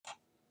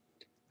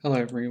Hello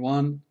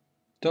everyone,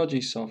 Dodgy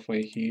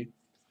Software here.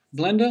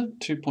 Blender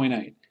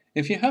 2.8.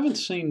 If you haven't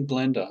seen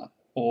Blender,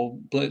 or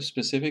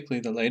specifically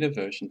the later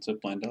versions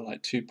of Blender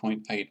like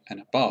 2.8 and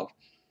above,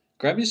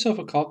 grab yourself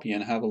a copy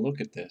and have a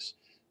look at this.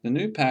 The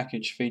new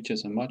package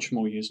features a much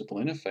more usable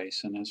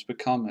interface and has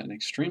become an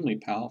extremely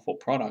powerful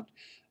product,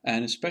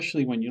 and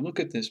especially when you look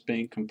at this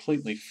being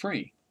completely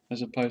free,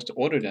 as opposed to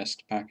Autodesk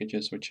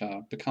packages which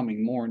are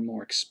becoming more and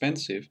more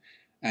expensive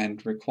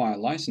and require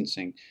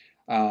licensing.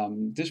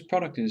 This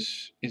product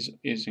is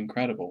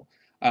incredible.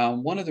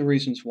 One of the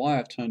reasons why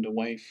I've turned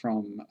away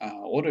from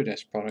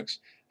Autodesk products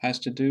has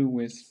to do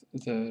with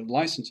the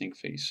licensing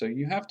fees. So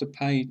you have to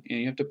pay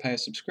a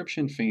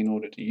subscription fee in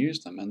order to use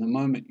them, and the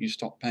moment you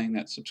stop paying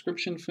that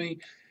subscription fee,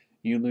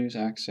 you lose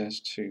access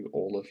to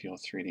all of your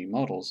 3D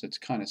models. It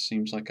kind of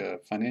seems like a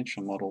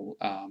financial model.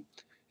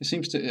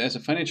 As a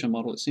financial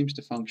model, it seems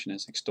to function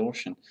as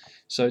extortion.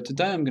 So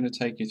today I'm going to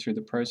take you through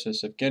the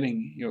process of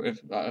getting your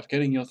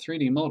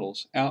 3D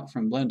models out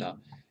from Blender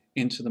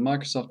into the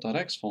Micosoft Direct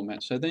X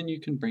format, so then you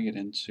can bring it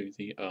into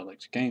the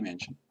Erlich game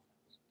engine.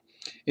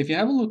 If you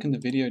have a look in the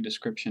video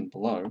description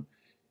below,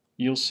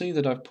 you'll see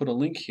that I've put a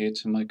link here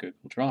to my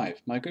Google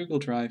Drive. My Google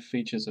Drive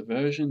features a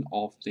version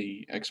of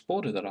the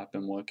exporter that I've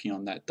been working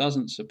on that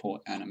doesn't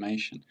support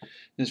animation.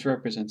 This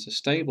represents a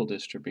stable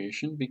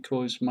distribution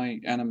because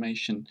my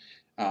animation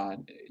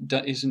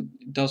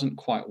doesn't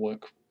quite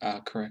work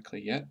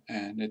correctly yet,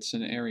 and it's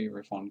an area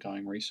of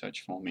ongoing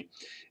research for me.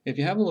 If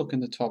you have a look in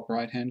the top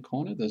right hand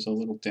corner, there's a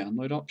little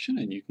download option,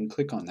 and you can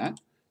click on that.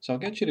 So I'll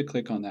get you to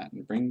click on that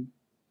and bring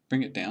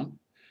it down.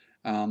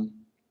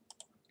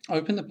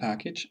 Open the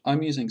package.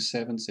 I'm using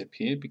 7-zip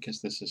here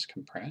because this is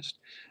compressed,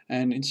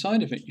 and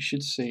inside of it you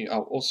should see,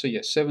 also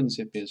yes,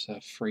 7-zip is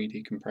a free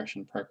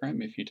decompression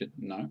program if you didn't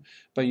know,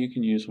 but you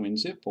can use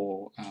WinZip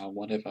or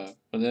whatever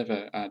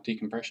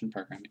decompression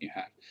program that you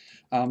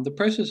have. The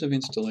process of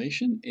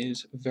installation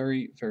is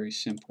very, very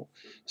simple.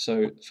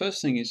 So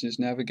first thing is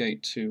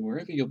navigate to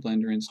wherever your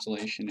Blender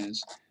installation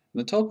is. At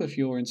the top of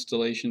your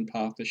installation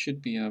path there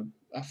should be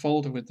a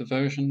folder with the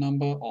version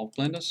number of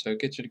Blender, so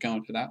get you to go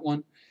into that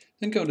one.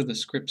 Then go to the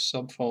scripts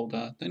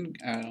subfolder, then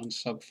add-on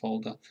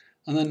subfolder,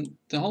 and then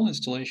the whole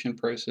installation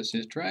process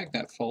is drag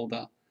that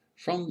folder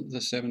from the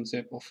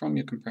 7-zip or from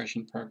your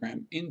compression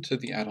program into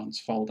the add-ons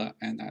folder,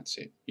 and that's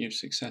it. You've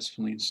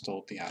successfully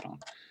installed the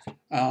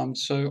add-on.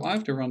 So I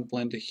have to run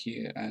Blender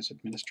here as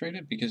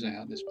administrator because of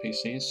how this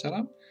PC is set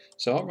up.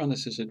 So I'll run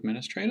this as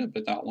administrator,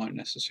 but that won't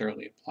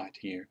necessarily apply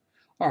to you.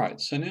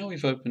 Alright, so now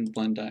we've opened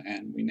Blender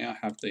and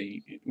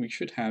we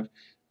should have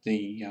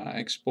the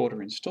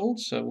exporter installed.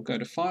 So we'll go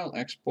to File,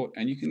 Export,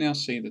 and you can now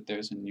see that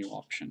there's a new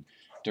option,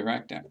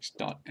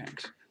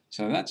 DirectX.x.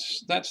 So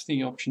that's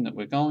the option that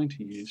we're going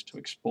to use to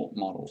export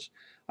models.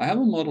 I have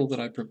a model that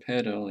I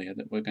prepared earlier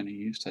that we're going to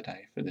use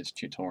today for this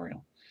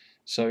tutorial.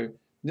 So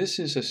this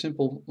is a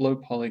simple low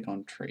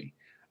polygon tree.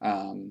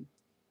 Now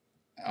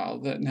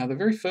the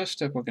very first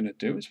step we're going to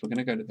do is we're going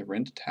to go to the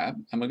Render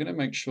tab, and we're going to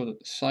make sure that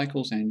the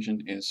Cycles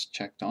engine is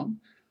checked on.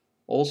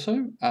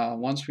 Also,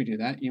 once we do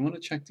that, you want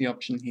to check the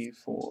option here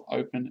for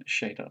Open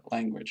Shader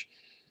Language.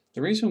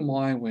 The reason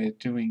why we're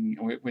turning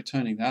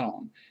that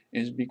on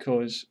is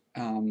because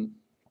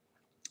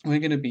we're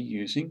going to be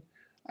using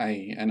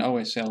an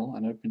OSL,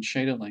 an Open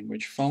Shader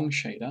Language, Phong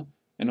Shader,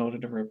 in order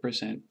to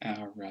represent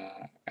our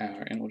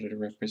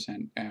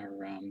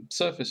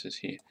surfaces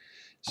here.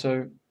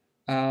 So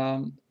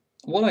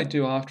what I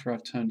do after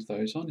I've turned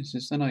those on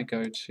is then I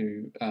go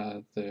to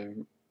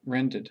the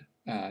Rendered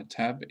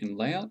tab in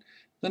Layout.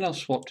 Then I'll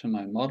swap to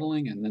my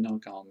modeling, and then I'll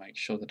go and make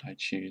sure that I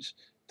choose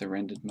the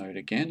rendered mode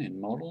again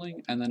in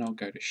modeling, and then I'll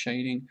go to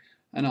shading,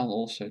 and I'll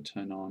also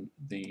turn on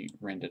the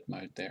rendered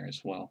mode there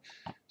as well.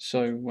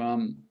 So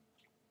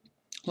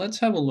let's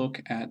have a look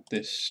at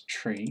this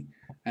tree,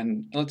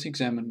 and let's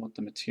examine what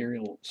the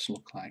materials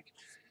look like.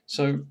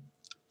 So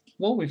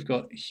what we've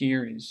got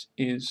here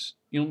is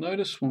you'll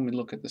notice when we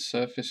look at the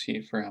surface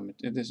here for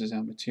this is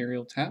our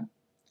material tab,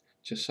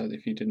 just so that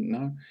if you didn't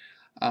know.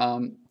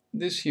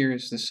 This here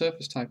is the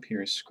surface type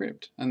here is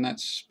script, and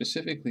that's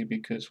specifically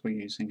because we're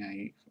using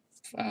a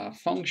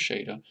Phong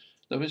shader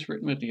that was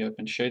written with the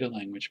Open Shader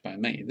language by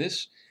me.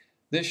 This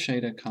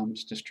shader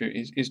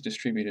is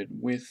distributed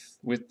with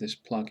this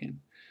plugin.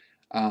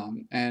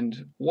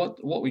 And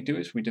what we do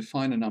is we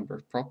define a number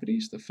of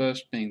properties, the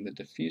first being the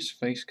diffuse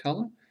face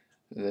color,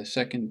 the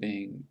second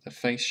being the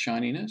face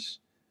shininess,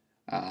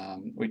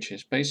 which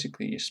is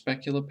basically your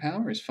specular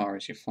power as far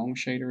as your Phong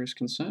shader is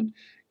concerned.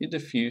 Your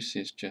diffuse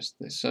is just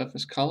the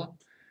surface color.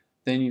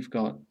 Then you've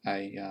got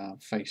a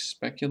face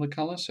specular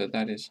color, so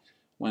that is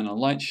when a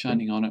light's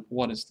shining on it,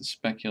 what is the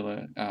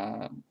specular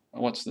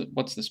what's the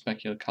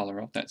specular color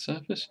of that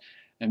surface?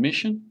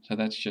 Emission, so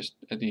that's just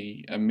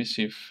the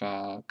emissive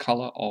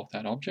color of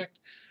that object.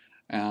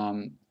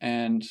 And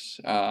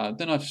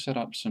then I've set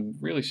up some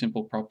really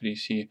simple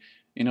properties here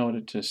in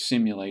order to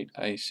simulate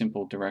a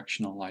simple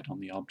directional light on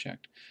the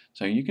object.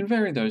 So you can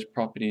vary those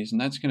properties, and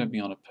that's going to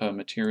be on a per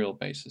material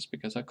basis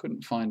because I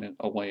couldn't find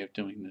a way of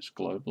doing this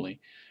globally.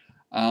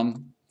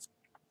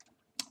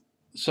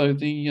 So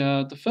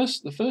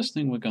the first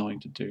thing we're going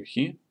to do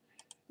here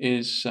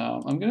is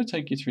I'm going to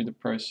take you through the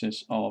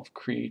process of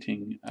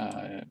creating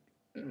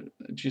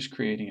just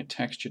creating a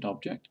textured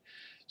object.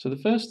 So the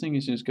first thing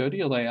is go to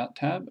your Layout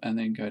tab and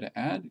then go to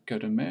Add, go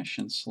to Mesh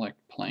and select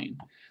Plane.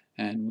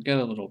 And we'll get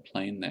a little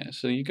plane there.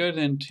 So you go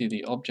then to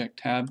the Object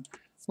tab.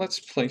 Let's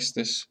place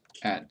this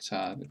at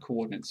the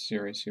coordinates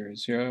 0, 0,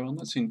 0, and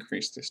let's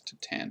increase this to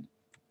 10.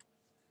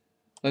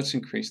 Let's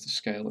increase the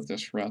scale of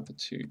this rather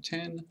to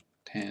 10,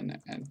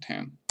 10, and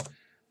 10.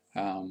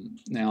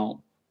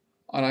 Now,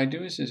 what I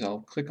do is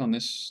I'll click on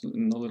this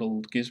in the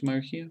little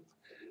gizmo here,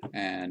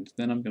 and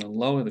then I'm going to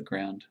lower the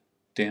ground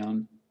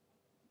down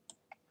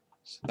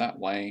so that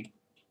way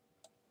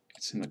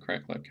it's in the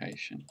correct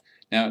location.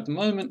 Now at the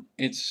moment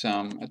you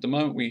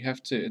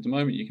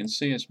can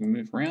see as we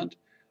move around,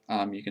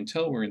 you can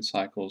tell we're in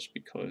cycles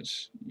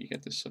because you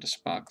get this sort of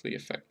sparkly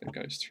effect that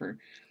goes through.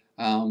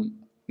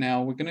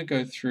 Now we're going to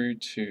go through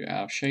to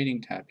our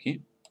shading tab here.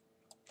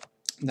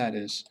 That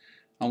is,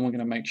 and we're going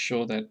to make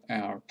sure that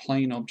our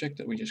plane object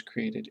that we just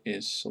created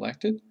is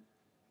selected.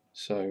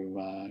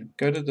 So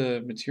go to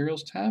the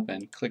Materials tab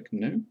and click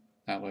New.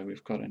 That way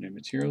we've got a new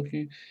material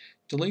here.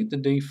 Delete the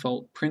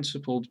default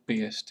principled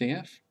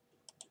BSDF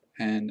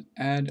and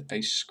add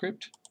a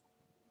script.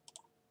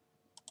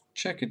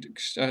 Check it,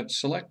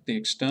 select the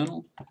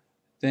external.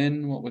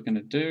 Then what we're going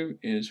to do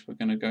is we're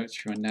going to go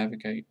through and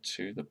navigate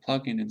to the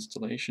plugin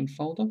installation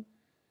folder.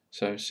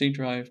 So C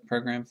drive,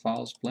 program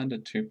files,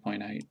 Blender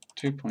 2.8,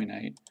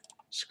 2.8,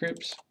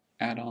 scripts,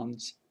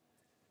 add-ons,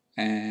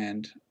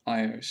 and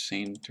IO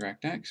Scene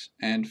DirectX,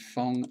 and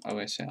Phong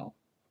OSL.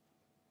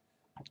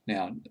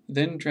 Now,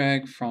 then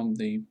drag from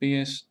the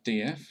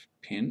BSDF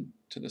pin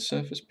to the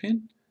surface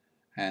pin,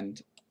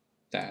 and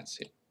that's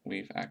it.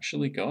 We've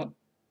actually got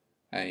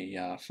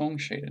a Phong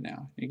shader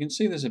now. You can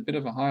see there's a bit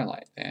of a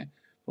highlight there,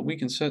 but we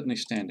can certainly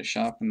stand to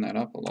sharpen that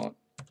up a lot.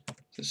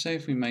 So say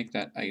if we make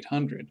that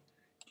 800,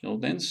 you'll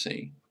then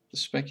see the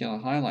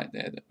specular highlight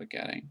there that we're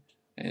getting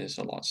is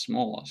a lot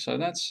smaller. So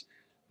that's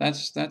a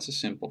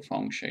simple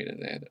Phong shader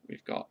there that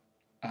we've got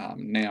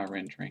now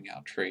rendering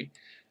our tree.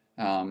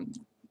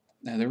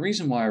 Now the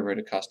reason why I wrote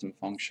a custom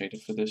Phong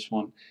shader for this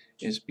one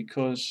is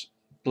because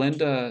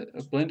Blender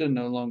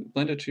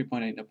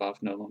 2.8 and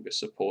above no longer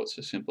supports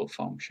a simple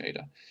Phong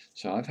shader.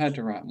 So I've had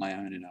to write my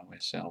own in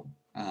OSL.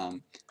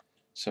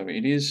 So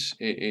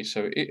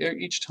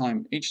each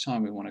time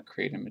we want to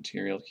create a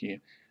material here,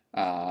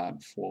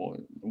 we'll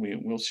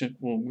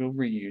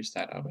reuse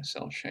that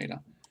OSL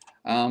shader.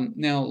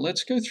 Now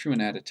let's go through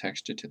and add a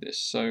texture to this.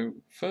 So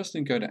first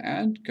thing, go to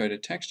Add, go to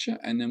Texture,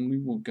 and then we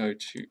will go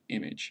to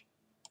Image.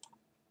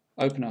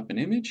 Open up an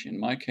image. In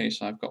my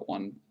case, I've got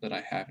one that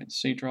I have in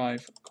C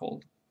drive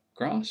called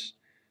Grass.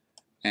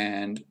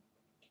 And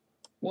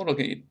what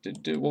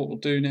we'll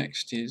do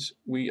next is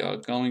we are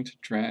going to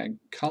drag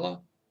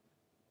color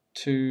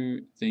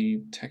to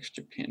the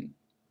texture pin,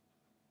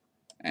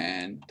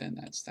 and then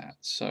that's that.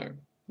 So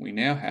we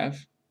now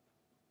have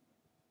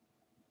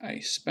a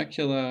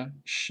specular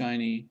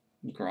shiny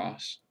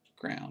grass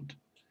ground.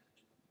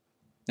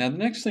 Now the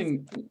next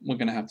thing we're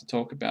going to have to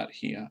talk about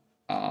here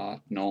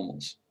are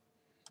normals.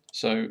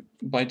 So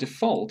by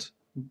default,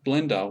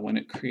 Blender, when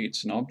it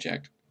creates an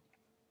object,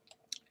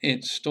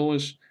 it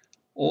stores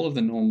all of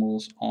the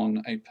normals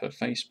on a per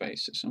face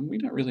basis, and we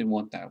don't really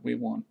want that. We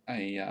want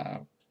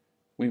per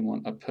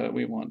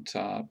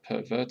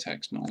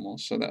vertex normal,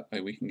 so that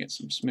way we can get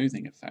some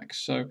smoothing effects.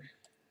 So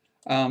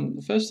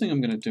the first thing I'm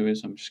going to do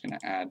is I'm just going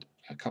to add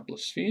a couple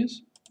of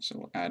spheres. So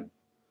we'll add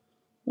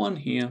one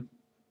here,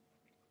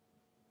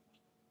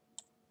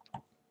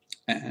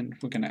 and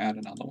we're going to add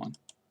another one.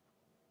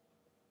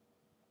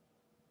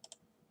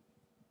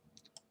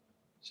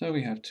 So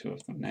we have two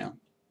of them now.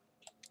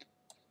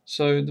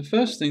 So the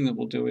first thing that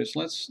we'll do is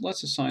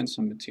let's assign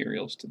some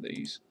materials to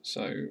these.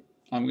 So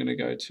I'm going to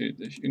go to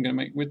the, I'm going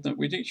to make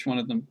with each one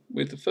of them,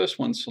 with the first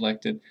one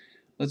selected,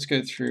 let's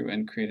go through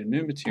and create a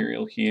new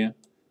material here.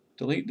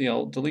 Delete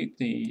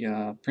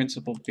the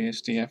principal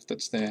BSDF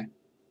that's there.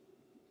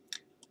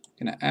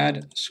 I'm going to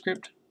add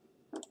script,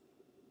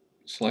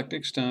 select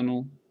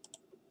external,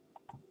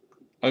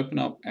 open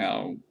up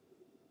the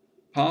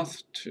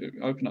path to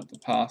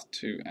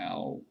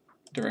our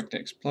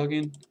DirectX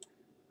plugin,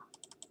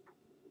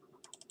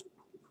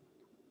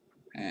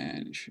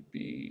 and it should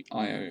be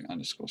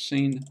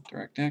IO_scene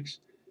DirectX.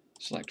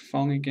 Select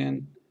Phong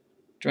again,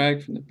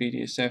 drag from the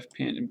BSDF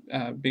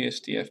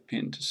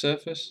pin to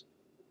surface,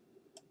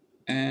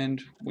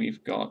 and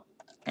we've got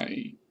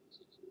a,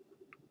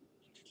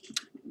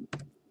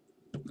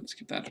 let's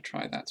give that a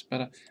try, that's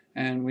better,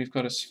 and we've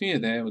got a sphere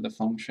there with a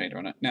Phong shader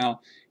on it.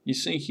 Now you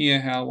see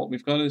here how what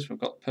we've got is we've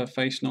got per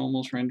face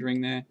normals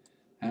rendering there.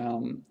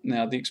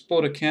 Now the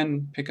exporter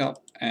can pick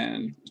up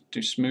and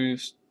do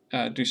smooth,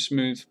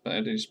 but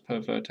it is per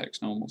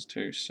vertex normals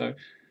too. So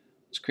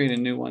let's create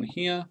a new one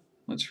here.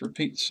 Let's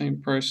repeat the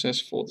same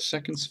process for the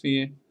second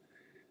sphere.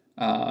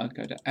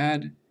 Go to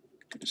Add,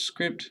 go to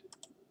Script,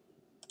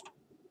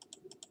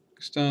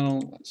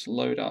 External. Let's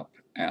load up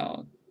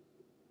our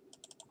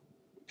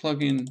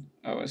plug in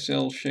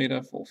OSL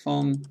shader for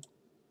Phong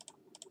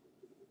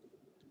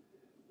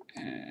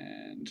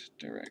and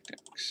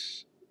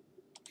DirectX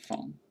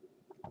Phong,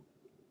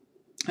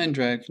 and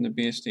drag from the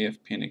BSDF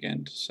pin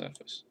again to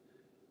surface.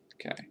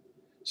 Okay,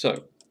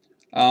 so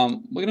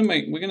we're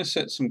gonna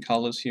set some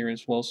colors here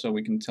as well so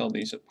we can tell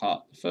these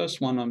apart. The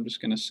first one I'm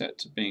just gonna set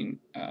to being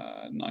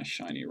nice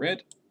shiny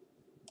red,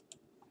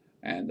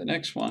 and the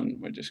next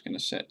one we're just gonna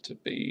set to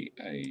be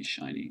a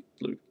shiny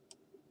blue.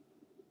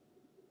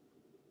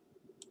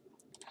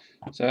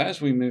 So as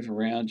we move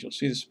around, you'll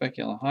see the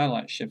specular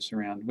highlight shifts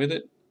around with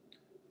it.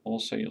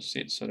 Also, you'll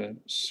see it sort of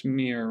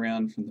smear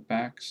around from the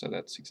back, so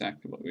that's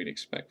exactly what we'd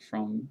expect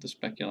from the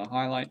specular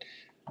highlight.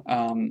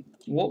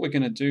 What we're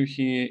going to do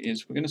here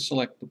is we're going to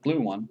select the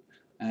blue one,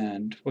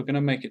 and we're going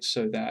to make it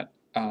so that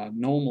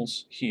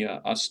normals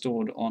here are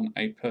stored on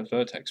a per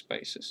vertex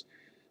basis.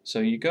 So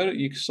you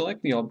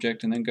select the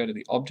object and then go to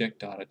the Object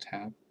Data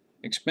tab,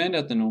 expand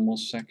out the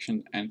normals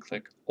section, and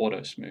click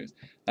Auto Smooth.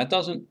 That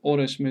doesn't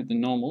auto smooth the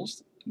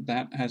normals.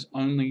 That has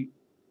only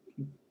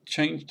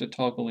changed the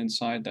toggle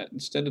inside that.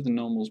 Instead of the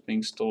normals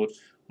being stored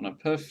on a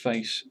per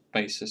face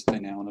basis, they're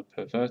now on a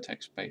per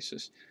vertex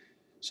basis.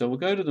 So we'll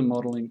go to the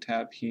modeling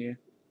tab here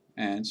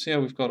and see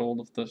how we've got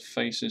all of the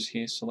faces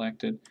here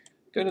selected.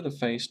 Go to the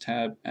face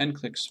tab and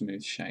click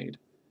smooth shade.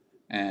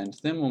 And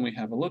then when we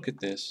have a look at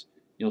this,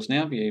 you'll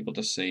now be able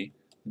to see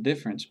the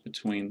difference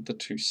between the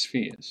two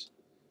spheres.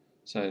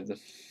 So the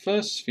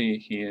first sphere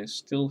here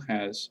still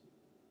has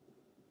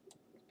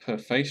per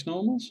face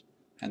normals,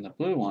 and the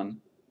blue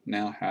one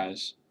now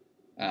has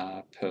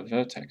per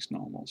vertex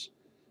normals.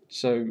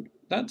 So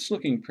that's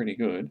looking pretty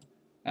good.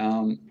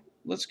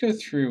 Let's go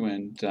through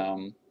and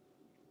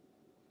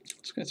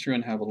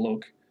have a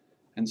look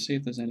and see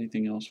if there's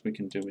anything else we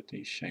can do with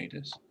these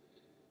shaders.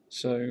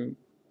 So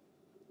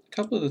a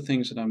couple of the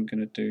things that I'm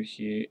going to do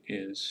here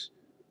is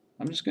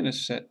I'm just going to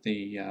set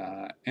the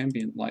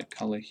ambient light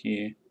color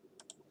here.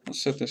 I'll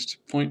set this to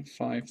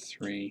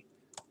 0.53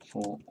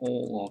 for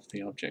all of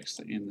the objects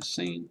that are in the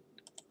scene.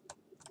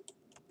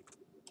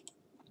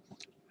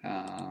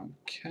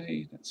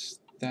 Okay, that's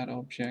that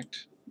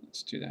object.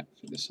 Let's do that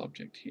for this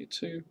object here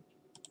too.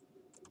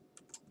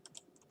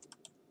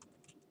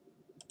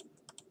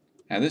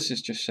 Now this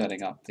is just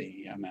setting up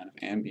the amount of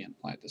ambient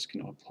light that's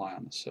going to apply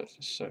on the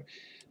surface. So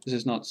this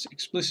is not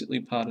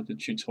explicitly part of the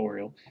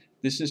tutorial.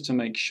 This is to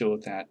make sure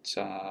that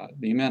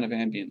the amount of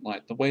ambient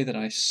light, the way that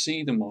I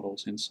see the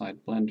models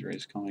inside Blender,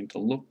 is going to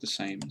look the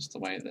same as the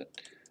way that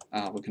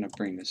we're going to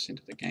bring this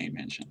into the game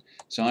engine.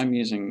 So I'm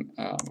using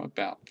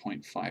about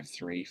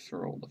 0.53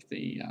 for all of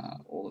the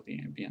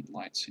ambient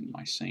lights in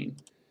my scene.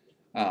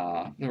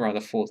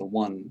 Rather for the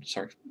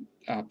 0.53,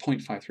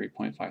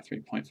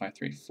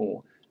 0.53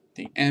 for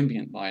the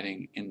ambient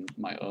lighting in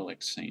my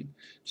Ehrlich scene.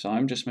 So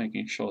I'm just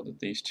making sure that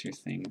these two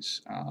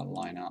things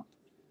line up.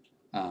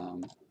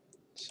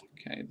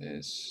 Okay,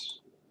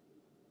 there's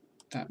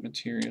that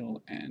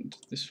material and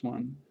this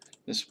one.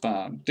 This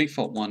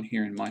default one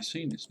here in my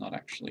scene is not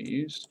actually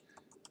used,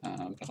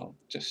 but I'll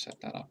just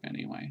set that up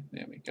anyway.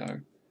 There we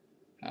go.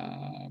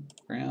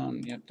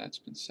 Brown, yep, that's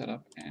been set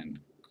up, and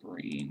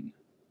green.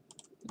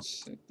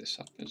 Let's set this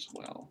up as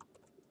well.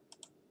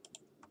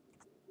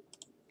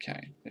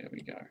 Okay, there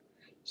we go.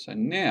 So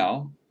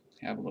now,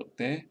 have a look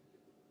there.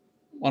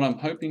 What I'm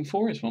hoping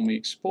for is when we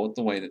export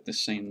the way that this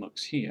scene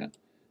looks here,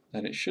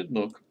 that it should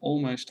look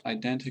almost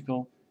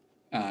identical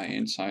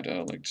inside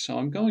Ehrlich. So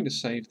I'm going to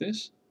save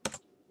this.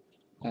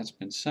 That's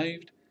been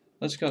saved.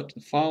 Let's go to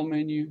the File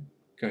menu,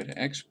 go to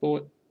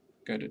Export,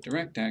 go to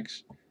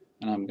DirectX,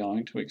 and I'm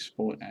going to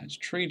export as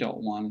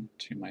tree.1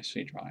 to my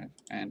C drive,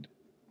 and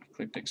I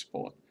clicked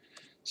Export.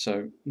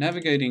 So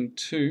navigating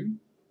to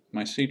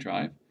my C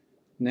drive,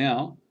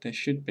 now there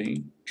should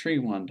be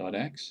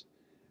tree1.x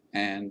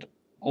and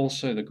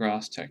also the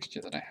grass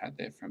texture that I had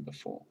there from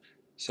before.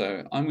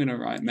 So I'm going to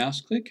right mouse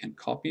click and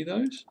copy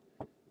those.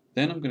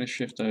 Then I'm going to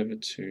shift over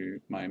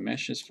to my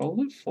meshes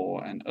folder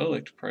for an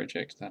Ehrlich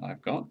project that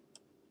I've got.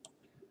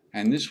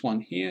 And this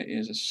one here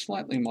is a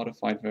slightly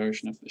modified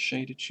version of the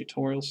shader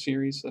tutorial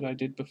series that I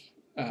did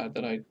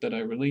that I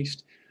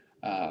released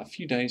a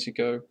few days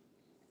ago.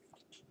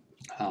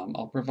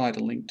 I'll provide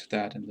a link to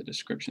that in the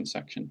description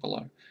section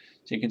below.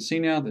 So you can see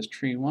now there's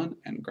tree 1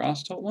 and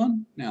grass top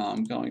 1. Now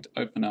I'm going to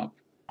open up,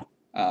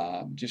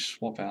 just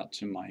swap out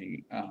to my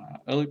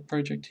Ehrlich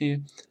project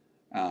here.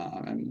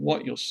 And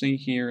what you'll see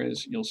here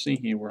is,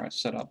 where I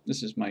set up,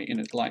 this is my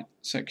init light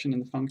section in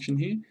the function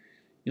here.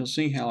 You'll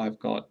see how I've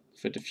got,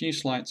 for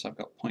diffuse lights, I've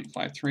got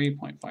 0.53,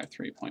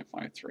 0.53,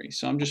 0.53.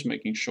 So I'm just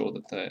making sure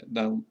that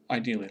they'll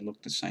ideally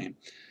look the same.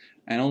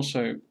 And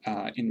also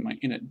in my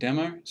init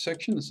demo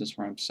section, this is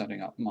where I'm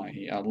setting up my,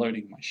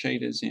 loading my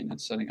shaders in and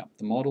setting up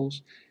the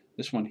models.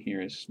 This one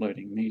here is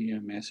loading media,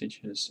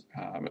 meshes,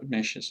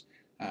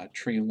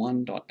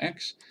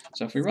 tree1.x.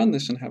 So if we run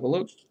this and have a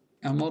look,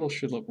 our model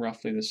should look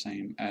roughly the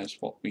same as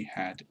what we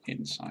had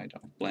inside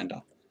of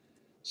Blender.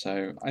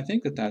 So I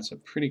think that that's a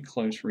pretty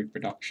close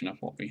reproduction of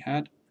what we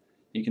had.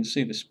 You can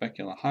see the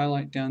specular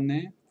highlight down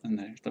there and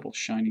the little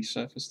shiny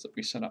surface that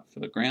we set up for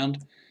the ground.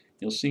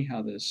 you'll see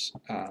how there's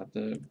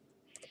the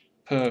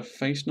per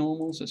face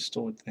normals are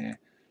stored there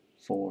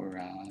for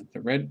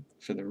the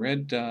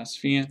red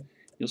sphere.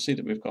 You'll see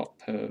that we've got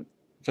per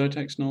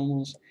vertex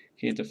normals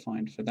here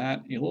defined for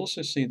that. You'll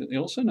also see that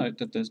note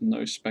that there's no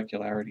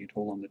specularity at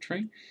all on the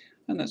tree,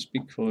 and that's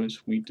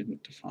because we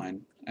didn't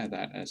define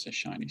that as a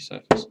shiny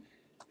surface.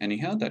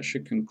 Anyhow, that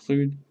should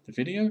conclude the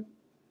video.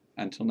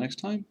 Until next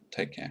time,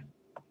 take care.